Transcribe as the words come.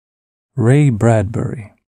Ray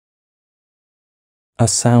Bradbury. A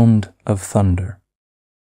Sound of Thunder.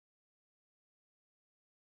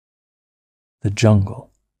 The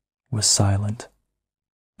jungle was silent.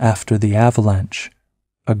 After the avalanche,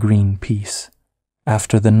 a green peace.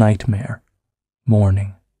 After the nightmare,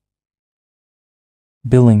 morning.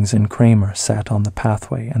 Billings and Kramer sat on the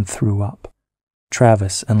pathway and threw up.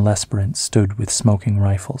 Travis and Lesperance stood with smoking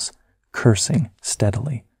rifles, cursing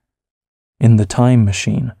steadily. In the time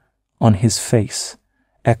machine, on his face,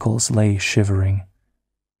 Eccles lay shivering.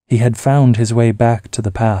 He had found his way back to the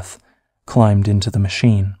path, climbed into the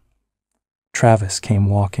machine. Travis came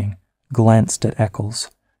walking, glanced at Eccles,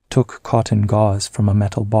 took cotton gauze from a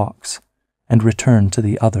metal box, and returned to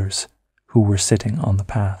the others who were sitting on the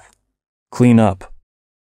path. "Clean up."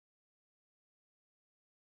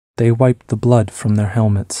 They wiped the blood from their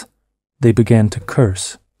helmets. They began to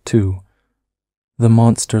curse, too. The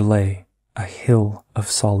monster lay, a hill of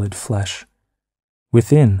solid flesh.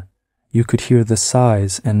 Within, you could hear the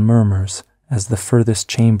sighs and murmurs as the furthest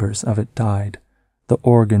chambers of it died, the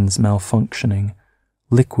organs malfunctioning,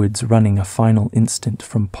 liquids running a final instant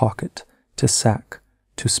from pocket to sac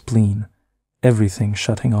to spleen, everything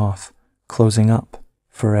shutting off, closing up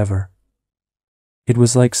forever. It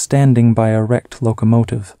was like standing by a wrecked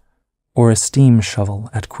locomotive or a steam shovel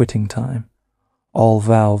at quitting time, all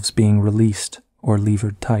valves being released or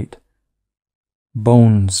levered tight.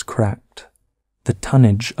 Bones cracked, the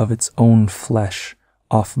tonnage of its own flesh,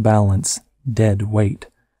 off balance, dead weight,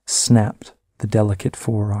 snapped the delicate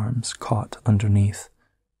forearms caught underneath.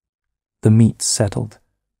 The meat settled,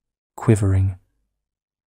 quivering.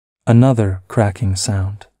 Another cracking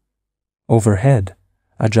sound. Overhead,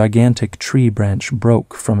 a gigantic tree branch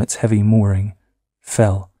broke from its heavy mooring,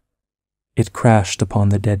 fell. It crashed upon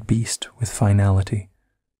the dead beast with finality.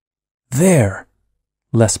 "There!"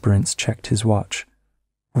 Lesperance checked his watch.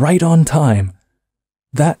 "Right on time.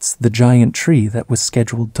 That's the giant tree that was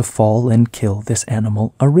scheduled to fall and kill this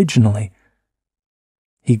animal originally."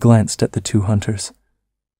 He glanced at the two hunters.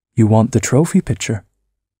 "You want the trophy picture?"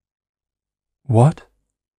 "What?"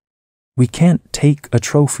 "We can't take a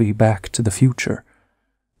trophy back to the future.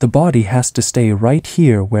 The body has to stay right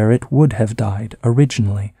here where it would have died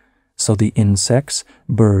originally, so the insects,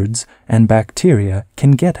 birds, and bacteria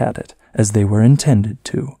can get at it as they were intended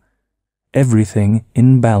to. Everything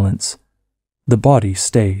in balance. The body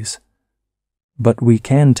stays. But we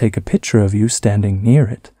can take a picture of you standing near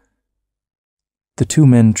it." The two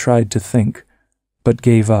men tried to think, but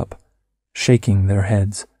gave up, shaking their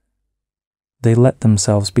heads. They let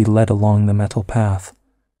themselves be led along the metal path.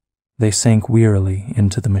 They sank wearily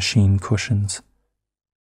into the machine cushions.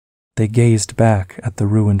 They gazed back at the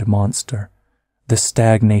ruined monster, the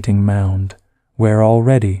stagnating mound, where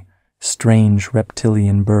already strange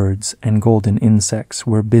reptilian birds and golden insects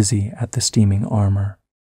were busy at the steaming armor.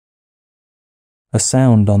 A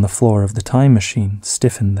sound on the floor of the time machine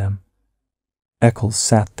stiffened them. Eccles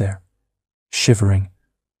sat there, shivering.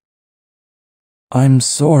 "I'm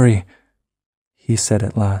sorry," he said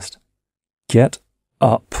at last. "Get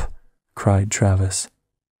up," cried Travis.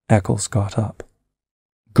 Eccles got up.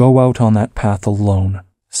 "Go out on that path alone,"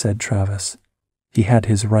 said Travis. He had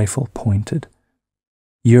his rifle pointed.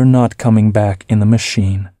 "You're not coming back in the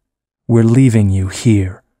machine. We're leaving you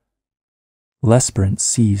here." Lesperance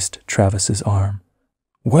seized Travis's arm.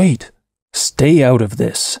 "Wait! Stay out of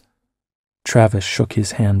this!" Travis shook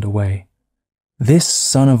his hand away. "This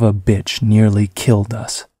son of a bitch nearly killed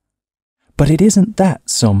us. But it isn't that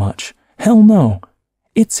so much. Hell no.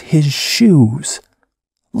 It's his shoes.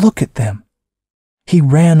 Look at them. He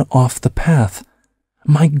ran off the path.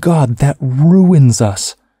 My God, that ruins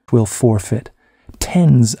us. We'll forfeit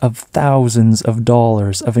tens of thousands of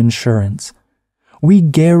dollars of insurance. We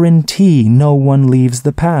guarantee no one leaves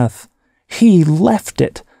the path. He left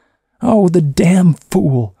it. Oh, the damn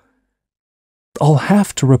fool. I'll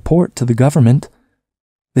have to report to the government.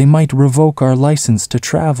 They might revoke our license to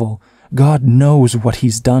travel. God knows what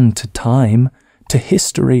he's done to time, to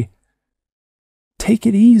history. Take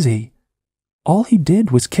it easy. All he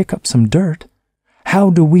did was kick up some dirt.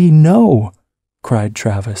 How do we know?" cried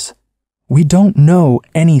Travis. "We don't know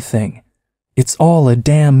anything. It's all a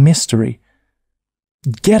damn mystery.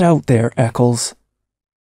 Get out there, Eccles."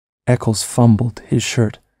 Eccles fumbled his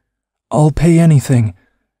shirt. "I'll pay anything.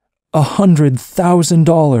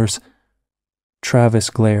 $100,000. Travis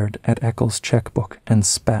glared at Eccles' checkbook and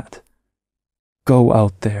spat. "Go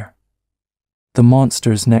out there. The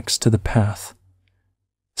monster's next to the path.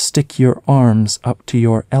 Stick your arms up to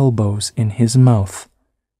your elbows in his mouth.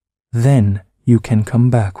 Then you can come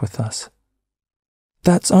back with us."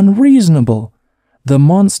 "That's unreasonable. The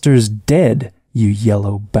monster's dead. you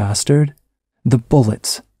yellow bastard. The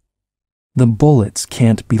bullets. The bullets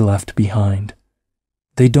can't be left behind.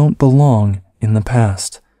 They don't belong in the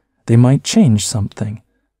past. They might change something.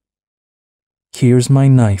 Here's my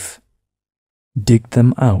knife. Dig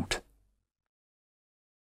them out.